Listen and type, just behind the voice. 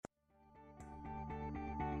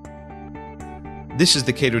This is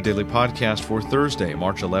the Cato Daily Podcast for Thursday,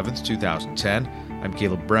 March 11th, 2010. I'm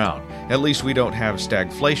Caleb Brown. At least we don't have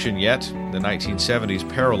stagflation yet. The 1970s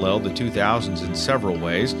paralleled the 2000s in several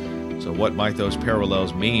ways. So what might those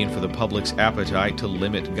parallels mean for the public's appetite to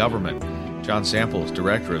limit government? John Samples,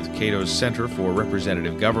 director of Cato's Center for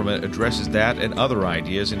Representative Government, addresses that and other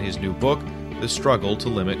ideas in his new book, The Struggle to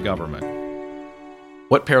Limit Government.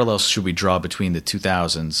 What parallels should we draw between the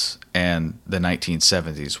 2000s and the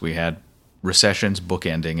 1970s? We had recessions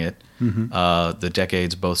bookending it. The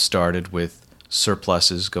decades both started with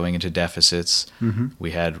surpluses going into deficits. We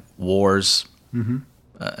had wars,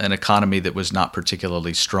 an economy that was not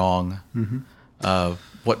particularly strong.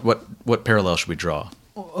 What parallel should we draw?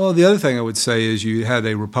 Well, the other thing I would say is you had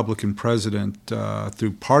a Republican president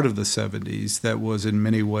through part of the 70s that was in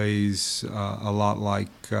many ways a lot like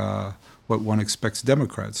what one expects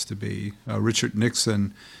Democrats to be. Richard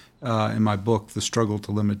Nixon, in my book, The Struggle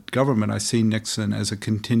to Limit Government, I see Nixon as a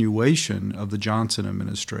continuation of the Johnson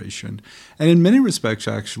administration. And in many respects,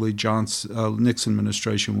 actually, Nixon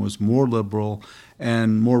administration was more liberal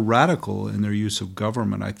and more radical in their use of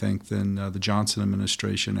government, I think, than the Johnson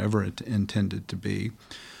administration ever intended to be.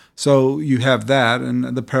 So you have that,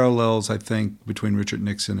 and the parallels, I think, between Richard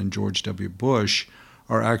Nixon and George W. Bush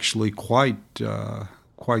are actually quite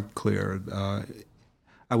clear.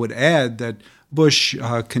 I would add that Bush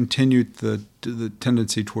continued the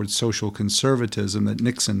tendency towards social conservatism that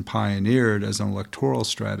Nixon pioneered as an electoral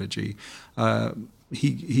strategy.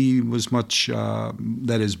 He was much,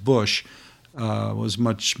 Bush was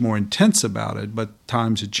much more intense about it, but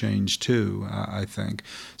times had changed too, I think.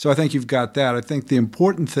 So I think you've got that. I think the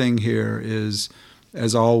important thing here is,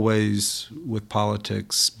 as always with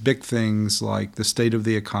politics, big things like the state of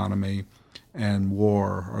the economy and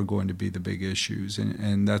war are going to be the big issues,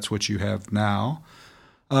 and that's what you have now.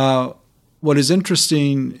 What is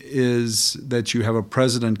interesting is that you have a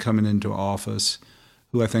president coming into office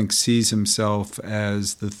who I think sees himself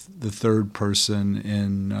as the third person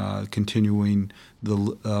in continuing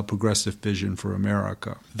the progressive vision for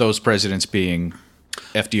America. Those presidents being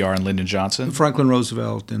FDR and Lyndon Johnson? Franklin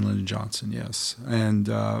Roosevelt and Lyndon Johnson, yes. And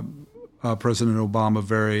President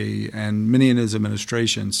Obama and many in his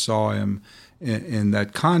administration saw him in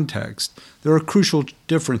that context. There are crucial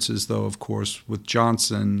differences, though, of course, with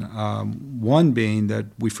Johnson. One being that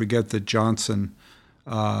we forget that Johnson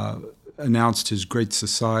announced his Great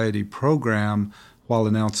Society program while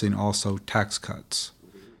announcing also tax cuts.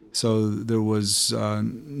 So there was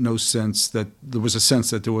a sense that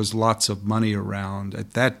there was lots of money around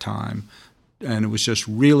at that time, and it was just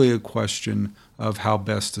really a question of how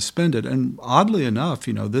best to spend it. And oddly enough,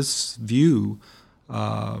 this view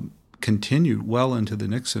continued well into the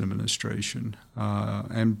Nixon administration,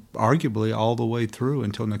 and arguably all the way through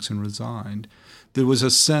until Nixon resigned. There was a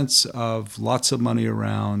sense of lots of money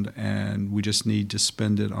around, and we just need to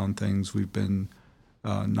spend it on things we've been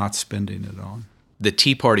not spending it on. The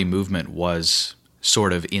Tea Party movement was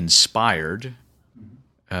sort of inspired,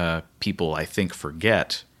 people I think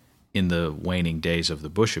forget, in the waning days of the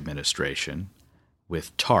Bush administration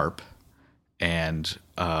with TARP, and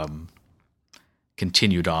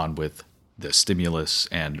continued on with the stimulus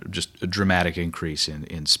and just a dramatic increase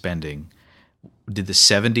in spending. Did the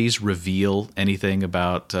 70s reveal anything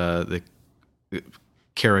about the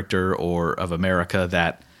character of America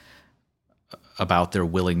about their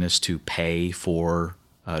willingness to pay for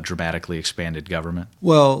dramatically expanded government?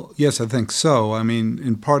 Well, yes, I think so. I mean,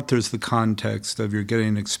 in part, there's the context of you're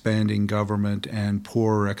getting expanding government and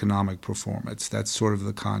poor economic performance. That's sort of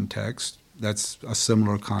the context. That's a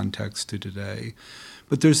similar context to today.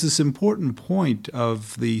 But there's this important point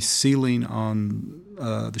of the ceiling on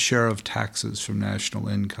the share of taxes from national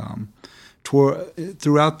income.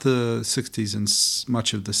 Throughout the 60s and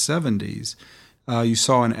much of the 70s, you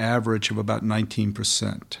saw an average of about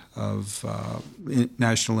 19% of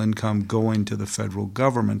national income going to the federal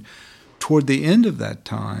government. Toward the end of that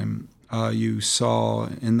time, you saw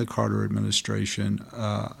in the Carter administration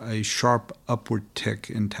a sharp upward tick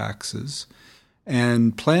in taxes.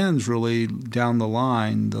 And plans really down the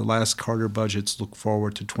line, the last Carter budgets look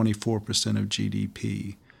forward to 24% of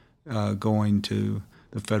GDP going to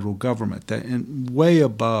the federal government, and way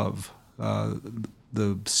above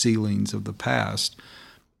the ceilings of the past.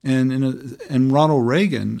 And Ronald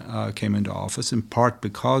Reagan came into office in part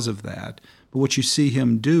because of that. But what you see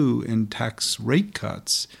him do in tax rate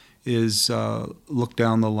cuts is look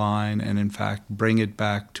down the line and, in fact, bring it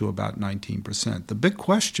back to about 19%. The big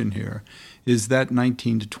question here is that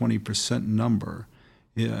 19 to 20% number.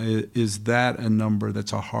 Is that a number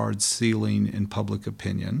that's a hard ceiling in public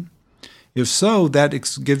opinion? If so, that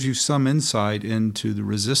gives you some insight into the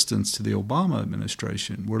resistance to the Obama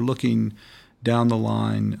administration. We're looking down the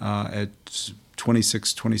line at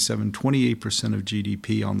 26, 27, 28% of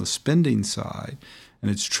GDP on the spending side. And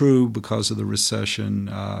it's true because of the recession,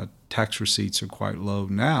 tax receipts are quite low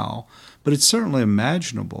now. But it's certainly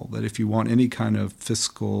imaginable that if you want any kind of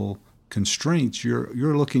fiscal constraints,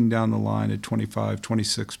 you're looking down the line at 25,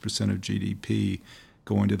 26% of GDP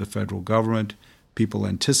going to the federal government. People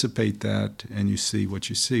anticipate that, and you see what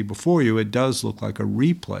you see. Before you, it does look like a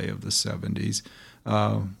replay of the 70s,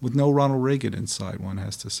 with no Ronald Reagan in sight, one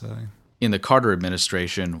has to say. In the Carter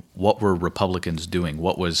administration, what were Republicans doing?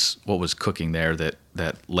 What was cooking there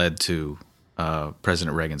that led to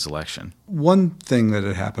President Reagan's election? One thing that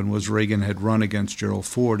had happened was Reagan had run against Gerald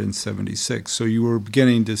Ford in 76, so you were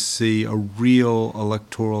beginning to see a real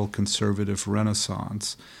electoral conservative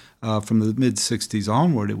renaissance. From the mid-60s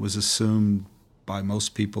onward, it was assumed by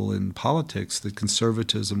most people in politics that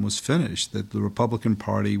conservatism was finished, that the Republican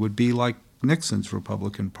Party would be like Nixon's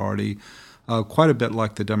Republican Party, quite a bit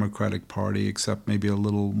like the Democratic Party, except maybe a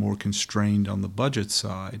little more constrained on the budget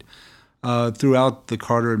side. Throughout the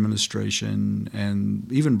Carter administration,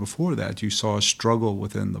 and even before that, you saw a struggle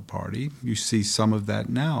within the party. You see some of that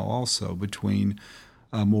now also between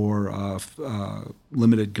a more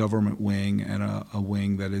limited government wing and a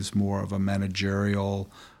wing that is more of a managerial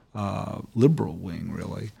liberal wing,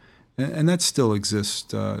 really. And that still exists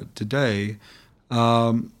today.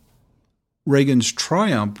 Reagan's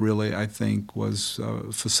triumph, really, I think, was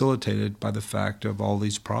facilitated by the fact of all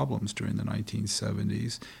these problems during the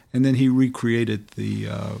 1970s. And then he recreated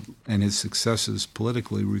and his successes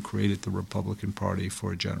politically recreated the Republican Party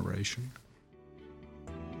for a generation.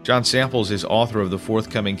 John Samples is author of the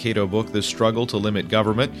forthcoming Cato book, The Struggle to Limit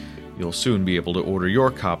Government. You'll soon be able to order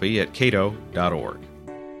your copy at cato.org.